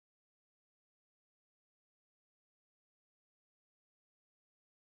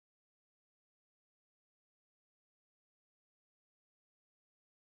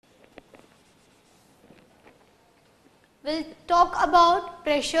we'll talk about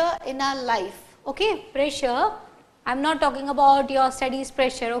pressure in our life. Okay, pressure. I'm not talking about your studies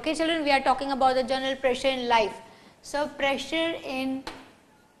pressure. Okay, children, we are talking about the general pressure in life. So, pressure in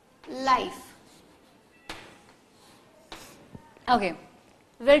life. Okay,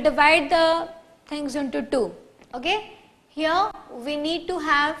 we'll divide the things into two. Okay, here we need to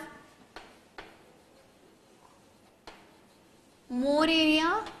have more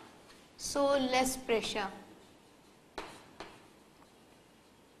area, so less pressure.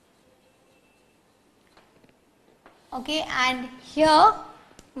 Okay, and here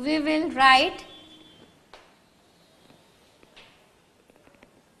we will write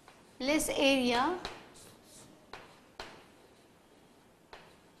less area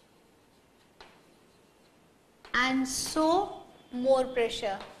and so more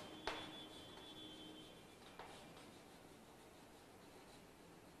pressure.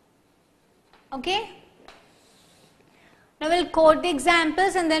 Okay. Now we'll quote the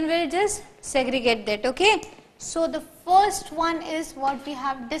examples and then we'll just segregate that. Okay. So the first one is what we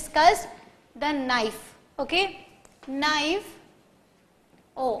have discussed, the knife. Okay. Knife.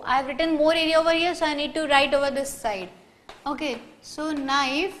 Oh, I have written more area over here, so I need to write over this side. Okay. So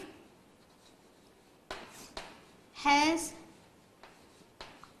knife has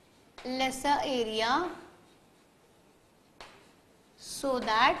lesser area so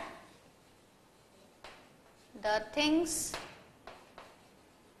that the things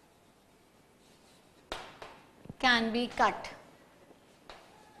can be cut.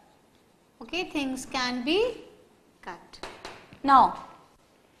 Okay, things can be cut. Now,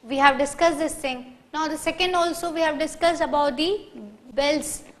 we have discussed this thing. Now, the second also we have discussed about the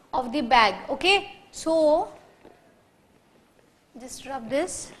belts of the bag. Okay, so just rub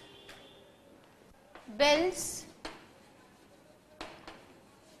this. Belts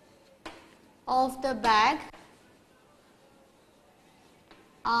of the bag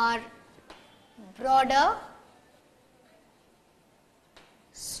are broader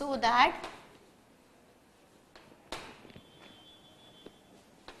so that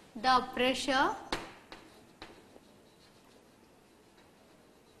the pressure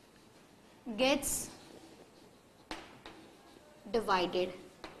gets divided.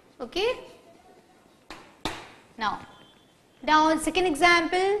 Okay. Now second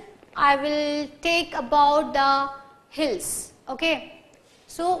example I will take about the hills. Okay.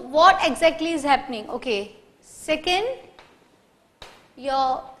 So what exactly is happening? Okay. Second,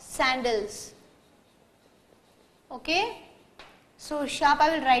 your sandals. Okay. So sharp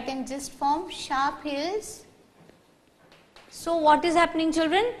I will write in gist form, sharp heels. So what is happening,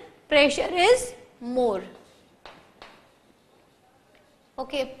 children? Pressure is more.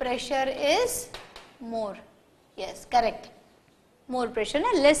 Okay, pressure is more. Yes, correct. More pressure,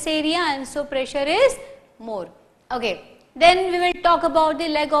 na? Less area and so pressure is more. Okay. Then we will talk about the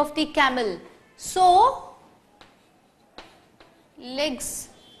leg of the camel. So, legs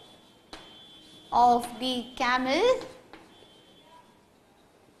of the camel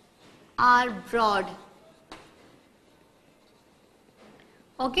are broad.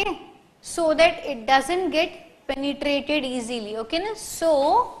 Okay. So that it doesn't get penetrated easily. Okay. Na?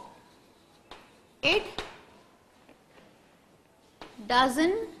 So, it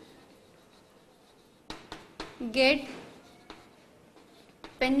doesn't get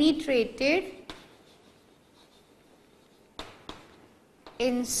penetrated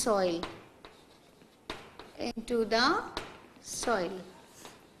in soil, into the soil.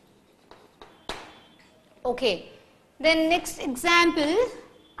 Okay. Then next example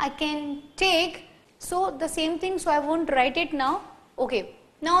I can take, so the same thing, so I won't write it now. Okay.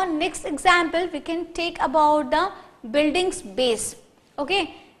 Now next example we can take about the building's base.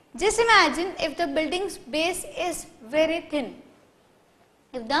 Okay. Just imagine if the building's base is very thin.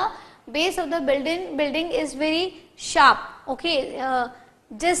 If the base of the building is very sharp, okay,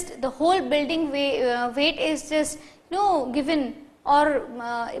 just the whole building weight is just given, or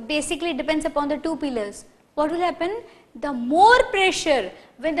basically depends upon the two pillars. What will happen? The more pressure,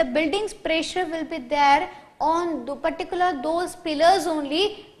 when the building's pressure will be there on the particular those pillars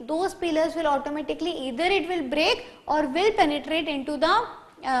only, those pillars will automatically either it will break or will penetrate into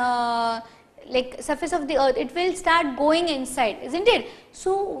the like surface of the earth. It will start going inside, isn't it?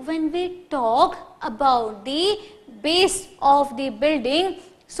 So when we talk about the base of the building,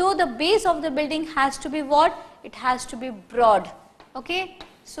 so the base of the building has to be what? It has to be broad. Okay.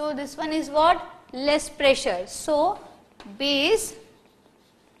 So this one is what? Less pressure. So base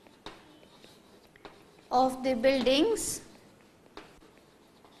of the buildings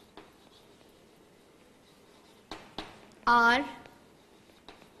are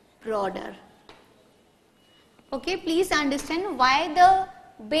broader. Okay, please understand why the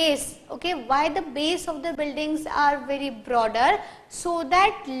base, okay, why the base of the buildings are very broader, so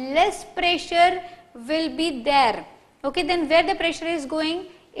that less pressure will be there. Okay, then where the pressure is going,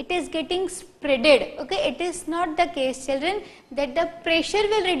 it is getting spreaded. Okay, it is not the case, children, that the pressure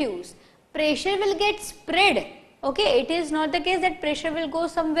will reduce. Pressure will get spread. Okay, it is not the case that pressure will go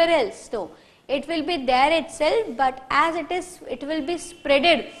somewhere else. No, it will be there itself, but as it will be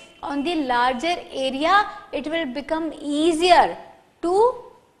spreaded on the larger area, it will become easier to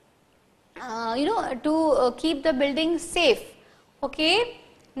keep the building safe. Okay,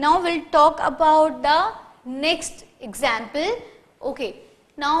 now we'll talk about the next example. Okay,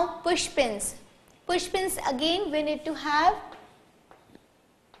 now push pins. Push pins, again we need to have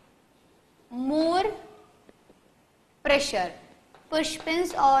more pressure. Push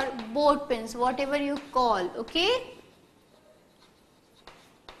pins or boat pins, whatever you call. Okay,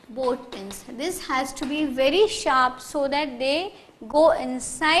 boat pins. This has to be very sharp so that they go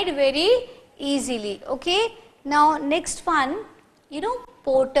inside very easily. Okay, now next one,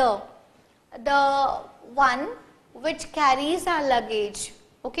 porter, the one which carries our luggage,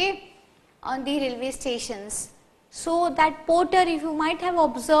 okay, on the railway stations. So that porter, if you might have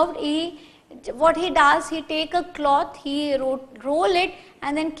observed, what he does, he take a cloth, he roll it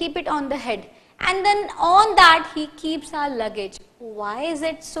and then keep it on the head, and then on that he keeps our luggage. Why is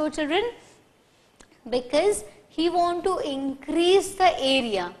it so, children? Because he want to increase the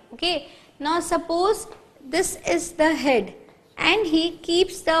area. Okay, now suppose this is the head and he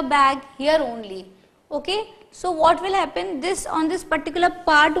keeps the bag here only. Okay, so what will happen, this on this particular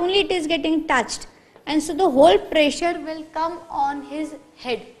part only it is getting touched, and so the whole pressure will come on his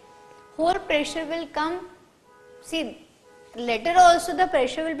head. Whole pressure will come, see, later also the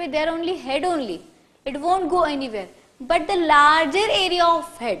pressure will be there only head only, it won't go anywhere, but the larger area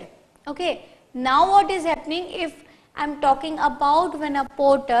of head. Okay, now what is happening, if I am talking about when a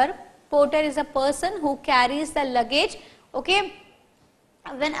porter is a person who carries the luggage. Okay,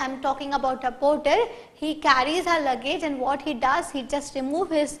 when I am talking about a porter, he carries her luggage, and what he does, he just remove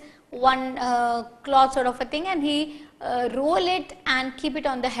his one cloth sort of a thing and he roll it and keep it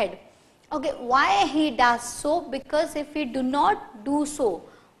on the head. Okay, why he does so? Because if we do not do so,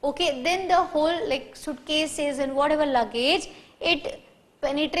 okay, then the whole like suitcases and whatever luggage, it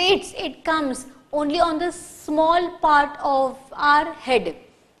penetrates, it comes only on the small part of our head.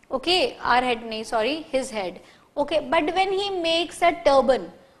 Okay, his head. Okay, but when he makes a turban,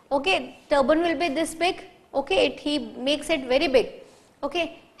 okay, turban will be this big. Okay, he makes it very big.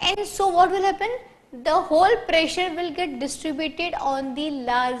 Okay, and so what will happen? The whole pressure will get distributed on the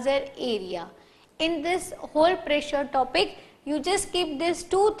larger area. In this whole pressure topic, you just keep these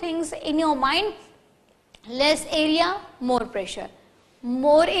two things in your mind: less area, more pressure;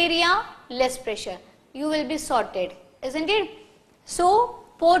 more area, less pressure. You will be sorted, isn't it? So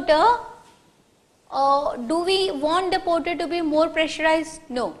porter, do we want the porter to be more pressurized?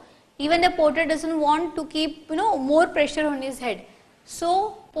 No. Even the porter doesn't want to keep more pressure on his head.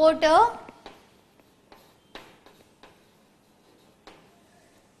 So porter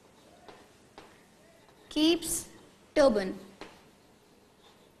keeps turban,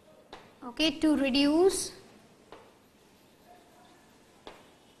 okay, to reduce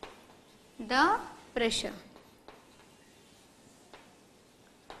the pressure.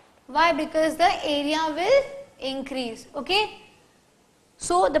 Why? Because the area will increase. Okay,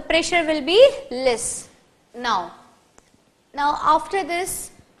 so the pressure will be less. Now after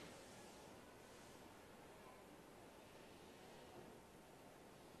this,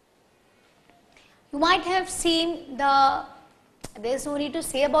 you might have seen there's no need to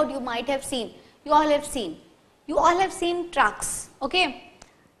say about you might have seen, you all have seen trucks. Okay,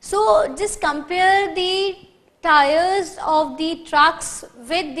 so just compare the tires of the trucks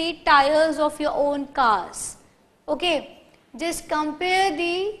with the tires of your own cars. Okay, just compare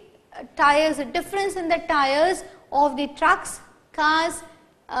the tires, the difference in the tires of the trucks, cars,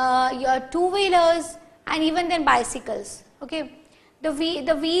 your two-wheelers, and even then bicycles. Okay, the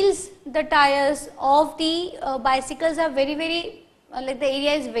wheels, the tires of the bicycles are very like the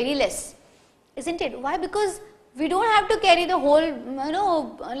area is very less, isn't it? Why? Because we don't have to carry the whole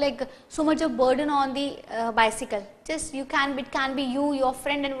like so much of burden on the bicycle. Just it can be you, your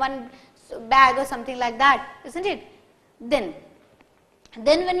friend, and one bag or something like that, isn't it? Then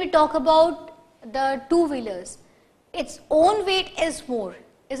when we talk about the two-wheelers, its own weight is more,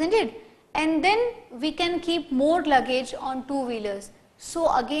 isn't it? And then we can keep more luggage on two-wheelers.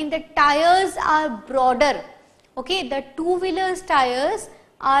 So again the tires are broader. Okay, the two-wheelers tires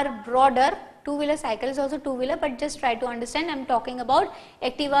are broader two-wheeler, cycle is also two-wheeler, but just try to understand, I am talking about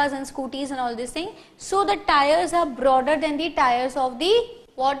Activas and scooties and all this thing. So the tires are broader than the tires of the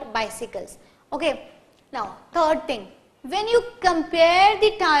what, bicycles. Okay. Now third thing, when you compare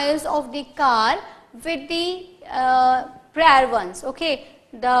the tires of the car with the prior ones, okay,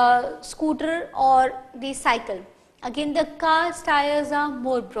 the scooter or the cycle, again the car's tires are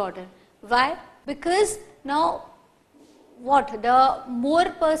more broader. Why? Because now what, the more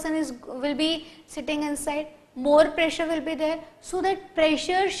person will be sitting inside, more pressure will be there, so that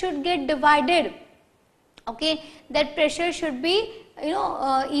pressure should get divided. Okay, that pressure should be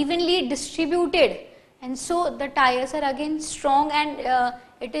evenly distributed, and so the tires are again strong, and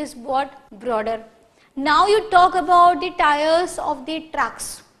it is what, broader. Now you talk about the tires of the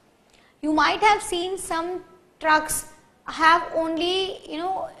trucks. You might have seen some trucks have only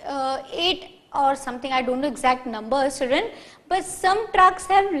 8 or something, I don't know exact numbers, children, but some trucks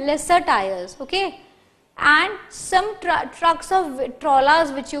have lesser tires, okay, and some trucks of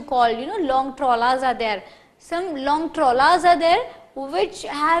trawlers, which you call, long trawlers are there. Some long trawlers are there which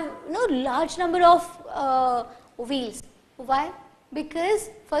have large number of wheels. Why? Because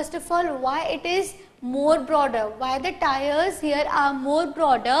first of all, why it is more broader? Why the tires here are more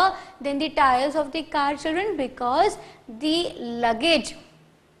broader than the tires of the car, children? Because the luggage,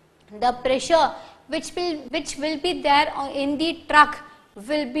 the pressure which will be there in the truck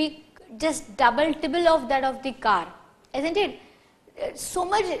will be just double, triple of that of the car, isn't it? So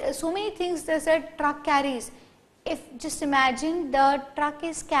many things that a truck carries. If just imagine the truck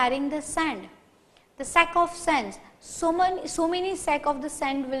is carrying the sand, the sack of sand, so many sack of the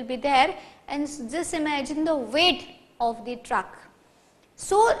sand will be there, and just imagine the weight of the truck.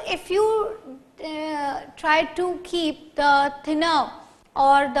 So if you try to keep the thinner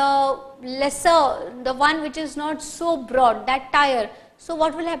or the lesser, the one which is not so broad, that tire, so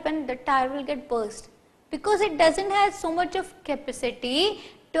what will happen? The tire will get burst, because it doesn't have so much of capacity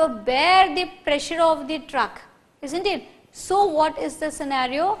to bear the pressure of the truck, isn't it? So what is the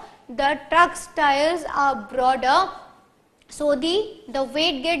scenario? The truck's tires are broader, so the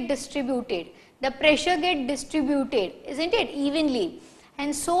weight get distributed, the pressure get distributed, isn't it, evenly,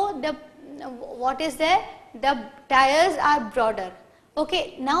 and so the what is there? The tires are broader.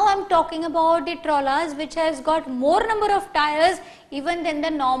 Okay, now I am talking about the trawlers which has got more number of tires even than the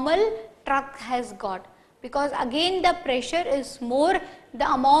normal truck has got, because again the pressure is more,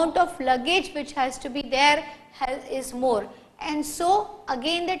 the amount of luggage which has to be there is more, and so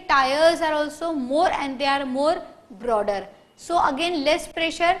again the tires are also more and they are more broader. So again less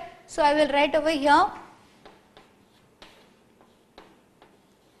pressure, so I will write over here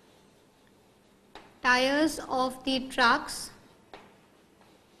tires of the trucks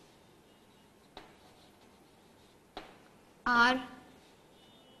are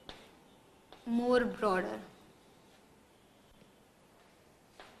more broader.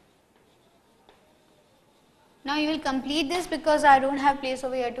 Now you will complete this because I don't have place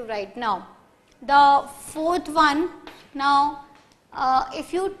over here to write now. The fourth one, now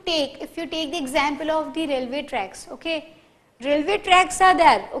if you take the example of the railway tracks, okay, railway tracks are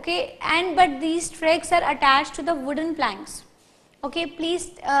there, okay, and but these tracks are attached to the wooden planks. Okay,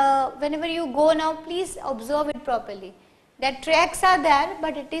 please whenever you go now, please observe it properly. That tracks are there,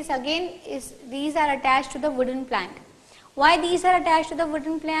 but it is again these are attached to the wooden plank. Why these are attached to the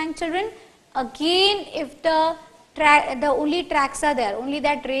wooden plank, children? Again, if the only tracks are there, only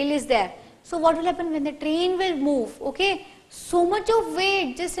that rail is there, so what will happen when the train will move? Okay, so much of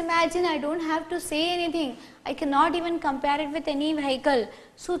weight, just imagine, I don't have to say anything, I cannot even compare it with any vehicle.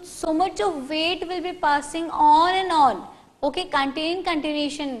 So much of weight will be passing on and on, okay,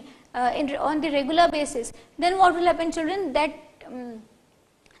 continuation on the regular basis. Then what will happen, children? That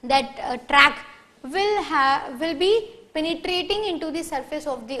track will be penetrating into the surface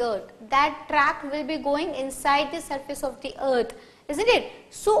of the earth. That track will be going inside the surface of the earth, isn't it?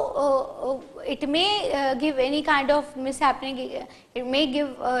 So it may give any kind of mishappening, it may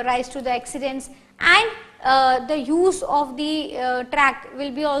give rise to the accidents, and the use of the track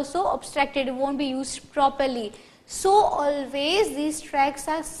will be also obstructed, it won't be used properly. So always these tracks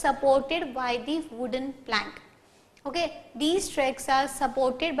are supported by the wooden plank. Okay, these tracks are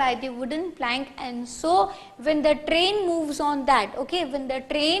supported by the wooden plank, and so when the train moves on that, okay, when the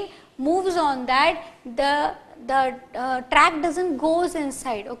train moves on that, the track doesn't goes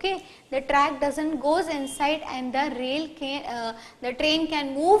inside, okay, the track doesn't goes inside, and the train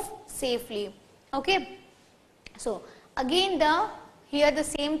can move safely. Okay, so again here the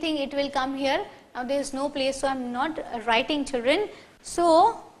same thing it will come here. Now there is no place, so I am not writing, children.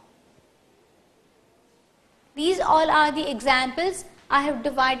 So these all are the examples. I have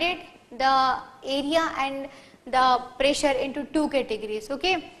divided the area and the pressure into two categories.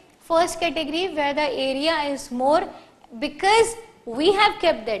 Okay, first category where the area is more, because we have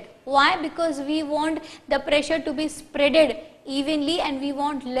kept that. Why? Because we want the pressure to be spreaded evenly and we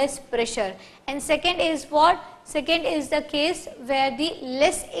want less pressure. And second is what? Second is the case where the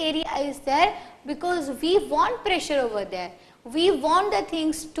less area is there, because we want pressure over there. We want the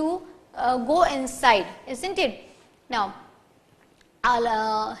things to go inside, isn't it? Now,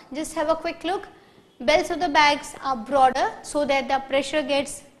 I'll just have a quick look. Belts of the bags are broader so that the pressure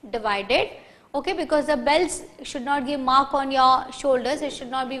gets divided. Okay, because the belts should not give mark on your shoulders. It should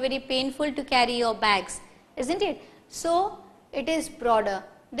not be very painful to carry your bags, isn't it? So, it is broader.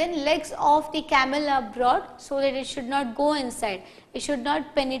 Then legs of the camel are broad so that it should not go inside. It should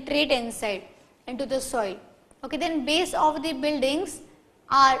not penetrate inside into the soil. Okay, then base of the buildings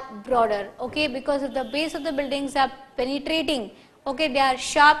are broader. Okay, because if the base of the buildings are penetrating, okay, they are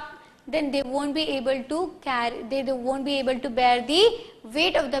sharp, then they won't be able to carry, they won't be able to bear the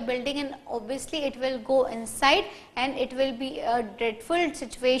weight of the building, and obviously it will go inside and it will be a dreadful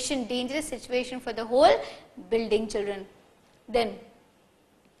situation, dangerous situation for the whole building, children. Then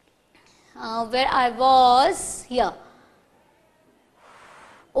where I was here.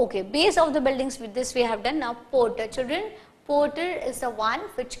 Okay, base of the buildings, with this we have done. Now porter, children. Porter is the one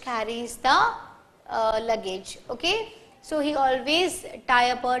which carries the luggage. Okay, so he always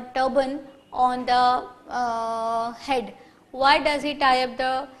tie up a turban on the head. Why does he tie up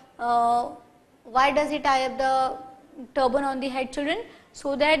the turban on the head, children?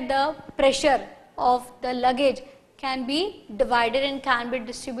 So that the pressure of the luggage can be divided and can be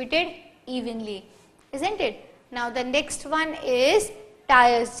distributed evenly, isn't it? Now the next one is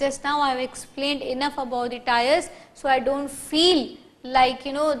tires. Just now I have explained enough about the tires, so I don't feel like,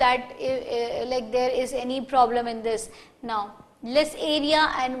 you know, that like there is any problem in this. Now less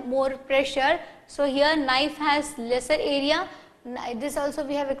area and more pressure. So here knife has lesser area. This also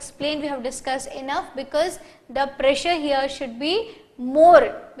we have explained, we have discussed enough, because the pressure here should be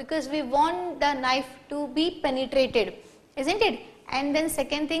more, because we want the knife to be penetrated, isn't it? And then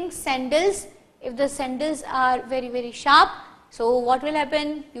second thing, sandals. If the sandals are very sharp, so what will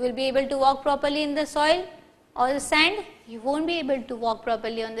happen? You will be able to walk properly in the soil or the sand. You won't be able to walk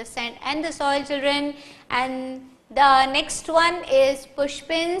properly on the sand and the soil, children. And the next one is push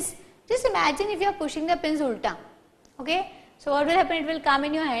pins. Just imagine if you are pushing the pins ulta. Okay, so what will happen? It will come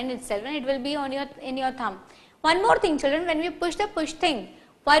in your hand itself and it will be on in your thumb. One more thing, children, when we push the push thing,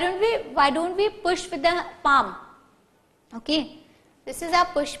 why don't we push with the palm? Okay, this is our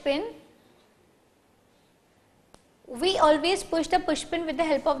push pin. We always push the push pin with the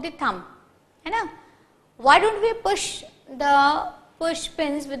help of the thumb. Why don't we push the push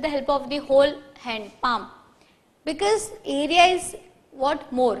pins with the help of the whole hand, palm? Because area is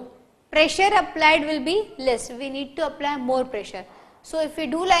what? More. Pressure applied will be less. We need to apply more pressure. So if we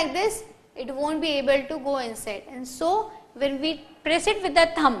do like this, it won't be able to go inside. And so when we press it with the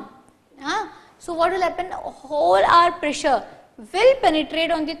thumb, so what will happen? Whole our pressure will penetrate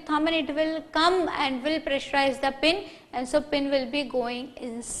on the thumb and it will come and will pressurize the pin, and so pin will be going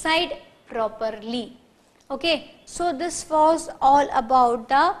inside properly. Okay, so this was all about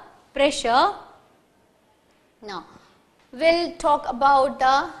the pressure. Now we'll talk about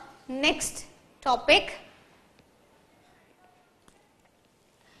the next topic.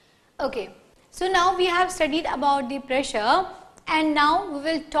 Okay, so now we have studied about the pressure, and now we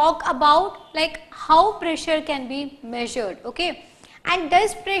will talk about like how pressure can be measured. Okay, and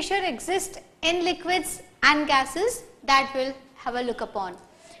does pressure exist in liquids and gases? That we'll have a look upon.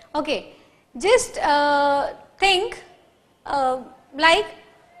 Okay, just think like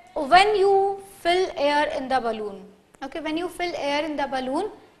when you fill air in the balloon. Okay, when you fill air in the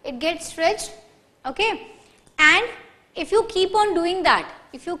balloon, it gets stretched. Okay, and if you keep on doing that,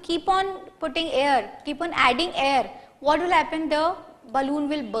 if you keep on putting air, keep on adding air, what will happen? The balloon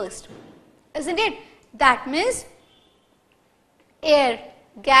will burst, isn't it? That means air,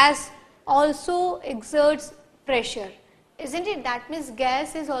 gas also exerts pressure, isn't it? That means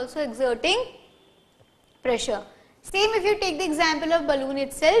gas is also exerting pressure. Same if you take the example of balloon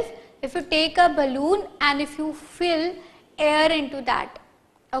itself. If you take a balloon and if you fill air into that,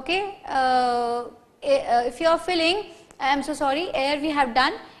 okay, if you are filling, I am so sorry, air we have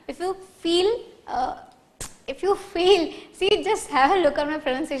done. If you feel, see, just have a look at my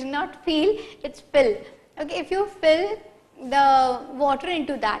pronunciation, not feel, it's fill. Okay, if you fill the water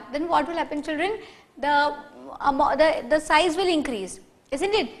into that, then what will happen, children? The size will increase,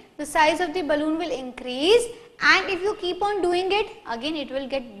 isn't it? The size of the balloon will increase, and if you keep on doing it, again it will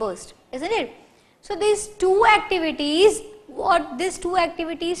get burst, isn't it? So these two activities what these two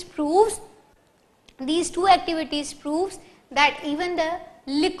activities proves? These two activities proves that even the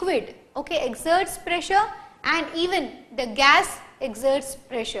liquid, okay, exerts pressure and even the gas exerts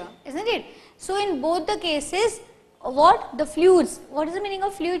pressure, isn't it? So in both the cases, what? The fluids. What is the meaning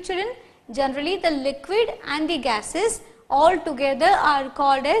of fluid, children? Generally the liquid and the gases all together are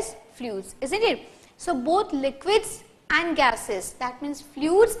called as fluids, isn't it? So both liquids and gases, that means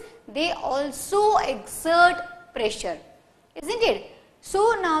fluids, they also exert pressure, isn't it?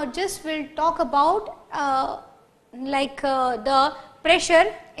 So now just we'll talk about the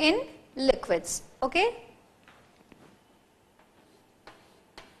pressure in liquids, okay?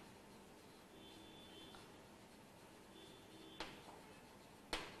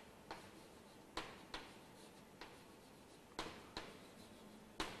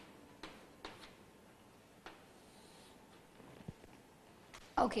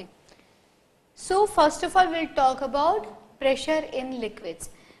 Okay. So first of all we'll talk about pressure in liquids.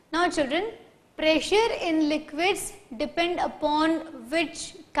 Now children, pressure in liquids depend upon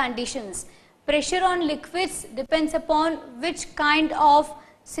which conditions? Pressure on liquids depends upon which kind of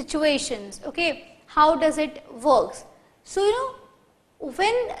situations, okay? How does it works? So you know,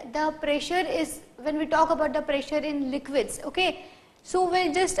 when we talk about the pressure in liquids, okay? So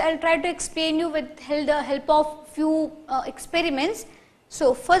I'll try to explain you with the help of few experiments.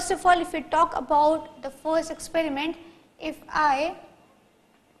 So first of all, if we talk about the first experiment, if I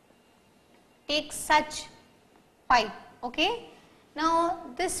take such pipe, okay, now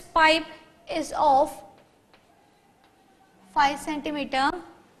this pipe is of 5 centimeter,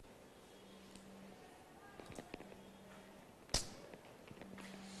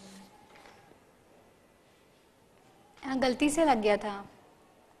 गलती से लग गया था,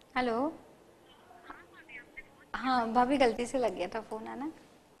 hello, हाँ भाभी गलती से लग गया था फोन, है ना?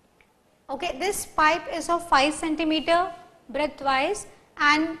 Okay, this pipe is of 5 centimeter breadth wise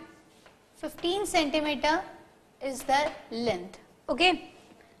and 15 centimeter is the length, okay?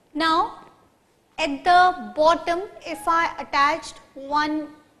 Now at the bottom, if I attached one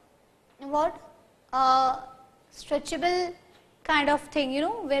stretchable kind of thing, you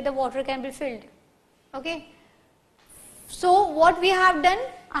know, where the water can be filled, okay? So what we have done,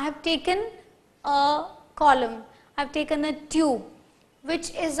 I have taken a column, I have taken a tube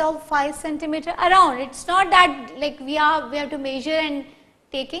which is of 5 centimeter around. It's not that like we have to measure and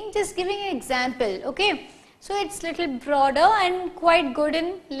taking, just giving an example, okay? So it's little broader and quite good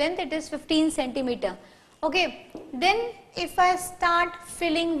in length, it is 15 centimeter, okay? Then if I start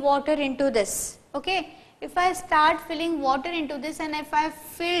filling water into this, okay? If I start filling water into this and if I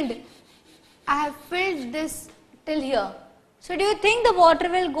have filled this till here. So do you think the water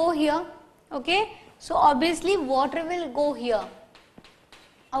will go here? Okay. So obviously water will go here.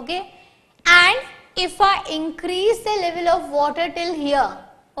 Okay. And if I increase the level of water till here,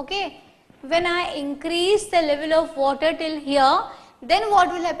 okay, when I increase the level of water till here, then what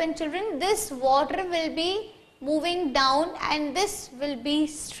will happen, children? This water will be moving down and this will be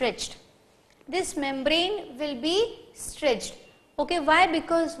stretched. This membrane will be stretched. Okay, why?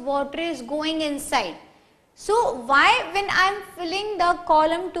 Because water is going inside. So why, when I am filling the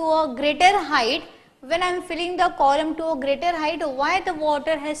column to a greater height, why the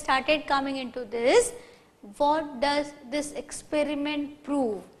water has started coming into this? What does this experiment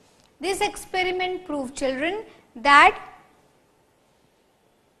prove? This experiment proves, children, that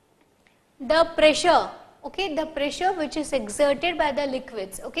the pressure, okay, the pressure which is exerted by the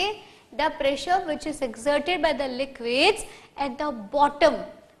liquids, okay, the pressure which is exerted by the liquids at the bottom,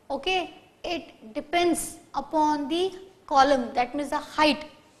 okay, it depends upon the column, that means the height,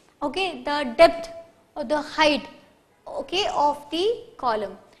 okay, the depth or the height, okay, of the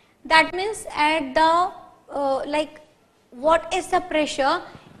column. That means at the what is the pressure,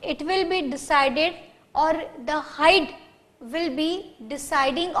 it will be decided, or the height will be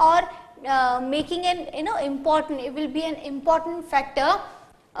deciding or making an important, it will be an important factor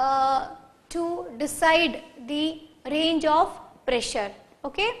to decide the range of pressure,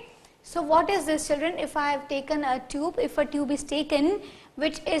 okay. So what is this, children? If I have taken a tube, if a tube is taken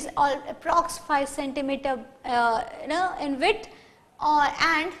which is approx 5 centimeter in width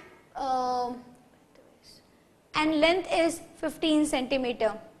and length is 15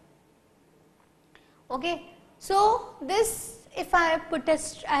 centimeter, okay. So this, if I have put I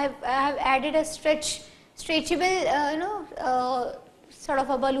have added a stretchable sort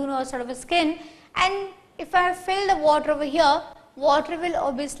of a balloon or sort of a skin, and if I fill the water over here, water will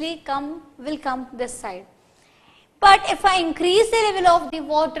obviously come this side. But if I increase the level of the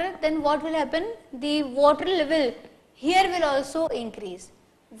water, then what will happen? The water level here will also increase.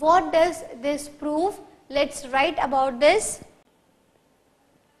 What does this prove? let's write about this.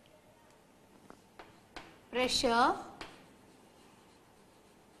 Pressure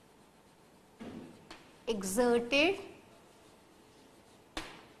exerted,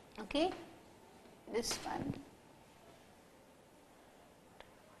 okay, this one,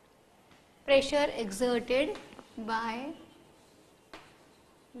 pressure exerted by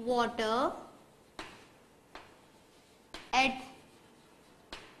water at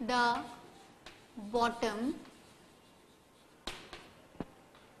the bottom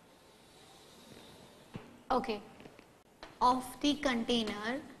okay of the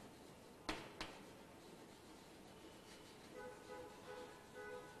container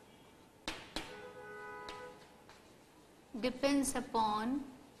depends upon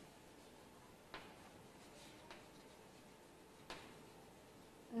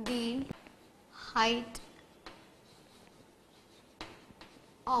the height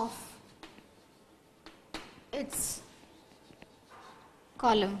of its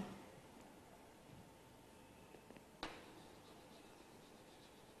column.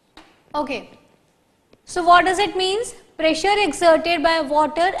 Okay, so what does it means? Pressure exerted by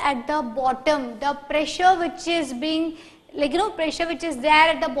water at the bottom, the pressure which is being pressure which is there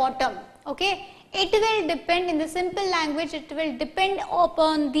at the bottom, okay, it will depend, in the simple language, it will depend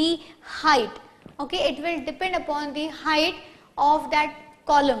upon the height, okay, it will depend upon the height of that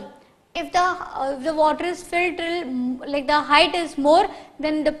column. If the water is filled till the height is more,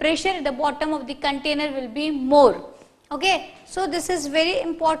 then the pressure at the bottom of the container will be more. Okay, so this is very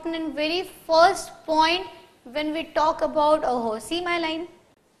important and very first point when we talk about, see my line.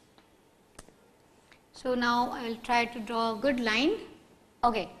 So now I will try to draw a good line.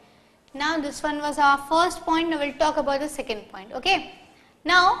 Okay, now this one was our first point. Now we will talk about the second point. Okay,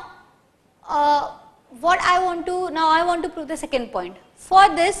 now what I want to prove the second point. For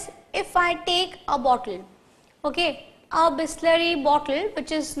this, if I take a bottle, okay, a Bisleri bottle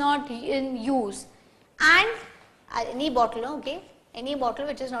which is not in use, and any bottle, okay, any bottle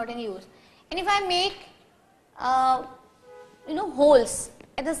which is not in use, and if I make holes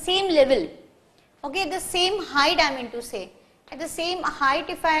at the same level, okay, the same height, I mean to say, at the same height,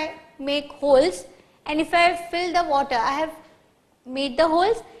 if I make holes and if I fill the water, I have made the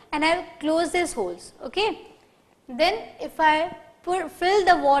holes and I have closed these holes, okay, then if I fill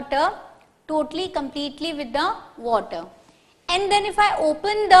the water totally completely with the water, and then if I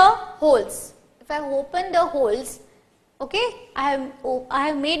open the holes, okay, I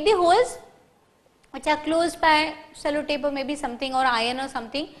have made the holes which are closed by sellotape or maybe something, or iron or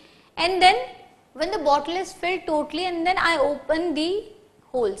something, and then when the bottle is filled totally and then I open the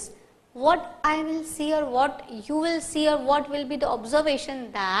holes, what I will see or what you will see or what will be the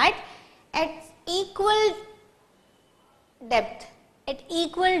observation, that at equal depth,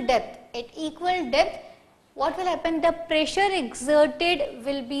 what will happen? The pressure exerted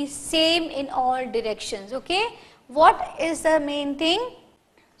will be same in all directions, okay. What is the main thing?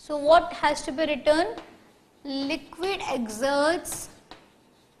 So what has to be written? Liquid exerts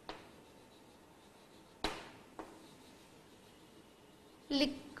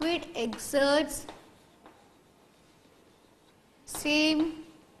same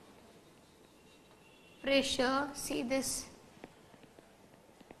pressure, see this,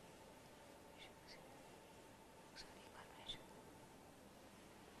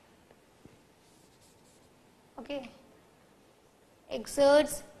 okay,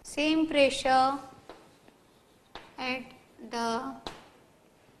 exerts same pressure at the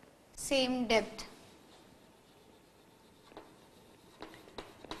same depth,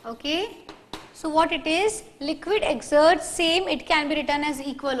 okay. So what it is? Liquid exerts same, it can be written as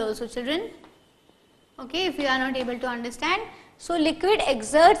equal also, children, okay, if you are not able to understand. So liquid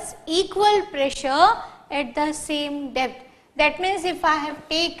exerts equal pressure at the same depth. That means if I have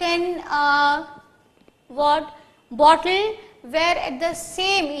taken bottle where at the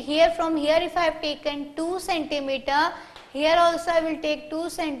same, from here if I have taken 2 centimeter, here also I will take 2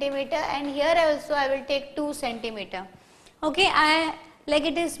 centimeter, and here also I will take 2 centimeter, okay, like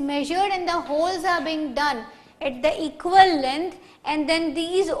it is measured and the holes are being done at the equal length, and then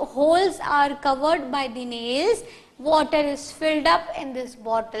these holes are covered by the nails, water is filled up in this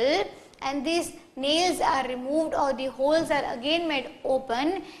bottle and these nails are removed or the holes are again made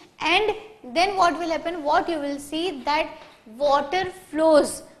open, and then what will happen? What you will see, that water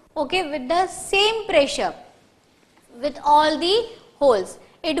flows, okay, with the same pressure with all the holes.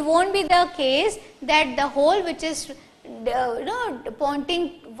 It won't be the case that the hole which is pointing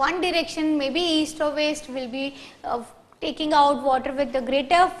one direction, maybe east or west, will be taking out water with the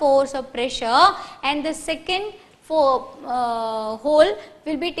greater force of pressure, and the second hole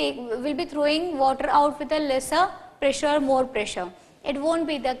will be throwing water out with a lesser pressure or more pressure. It won't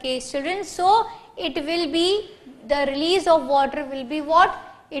be the case, children. So it will be, the release of water will be what?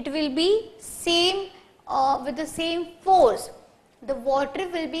 It will be same with the same force. The water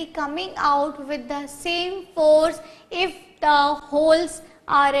will be coming out with the same force if the holes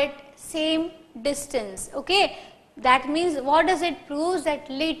are at same distance. Okay, that means what does it prove? That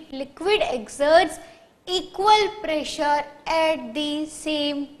liquid exerts equal pressure at the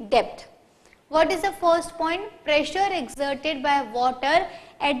same depth. What is the first point? Pressure exerted by water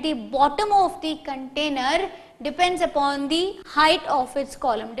at the bottom of the container depends upon the height of its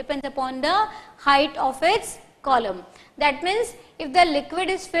column. Depends upon the height of its column. That means if the liquid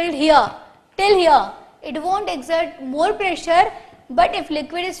is filled here, till here, it won't exert more pressure, but if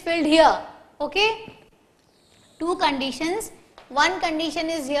liquid is filled here, okay, two conditions. One condition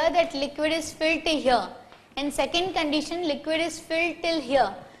is here, that liquid is filled till here, and second condition, liquid is filled till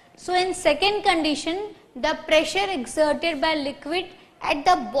here. So in second condition, the pressure exerted by liquid at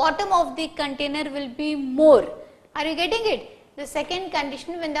the bottom of the container will be more. Are you getting it? The second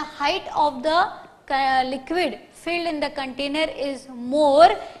condition, when the height of the liquid filled in the container is more,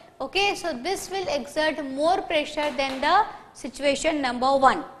 okay, so this will exert more pressure than the situation number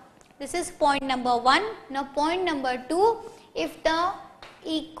 1. This is point number 1. Now point number 2, if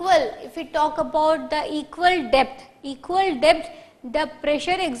we talk about the equal depth, the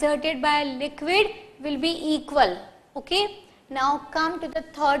pressure exerted by liquid will be equal. Okay, now come to the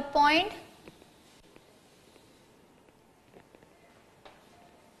third point.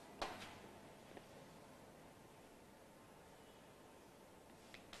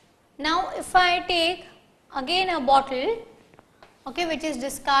 Now if I take again a bottle, okay, which is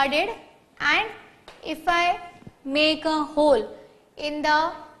discarded, and if I make a hole in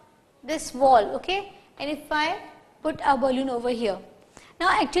this wall, okay, and if I put a balloon over here.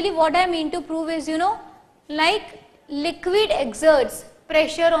 Now actually what I mean to prove is, like liquid exerts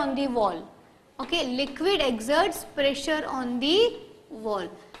pressure on the wall. Okay, liquid exerts pressure on the wall.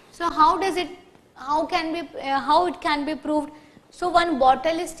 So how it can be proved? So one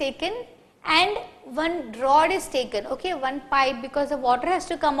bottle is taken and one rod is taken, okay, one pipe, because the water has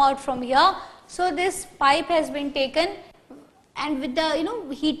to come out from here. So this pipe has been taken, and with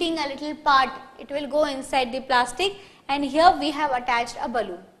the heating a little part, it will go inside the plastic, and here we have attached a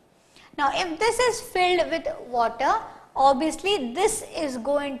balloon. Now if this is filled with water, obviously this is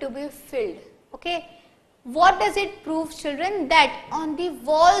going to be filled. Okay, what does it prove, children? That on the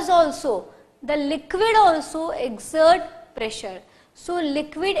walls also, the liquid also exert pressure. So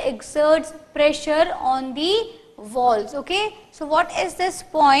liquid exerts pressure on the walls. Okay, so what is this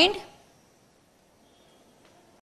point?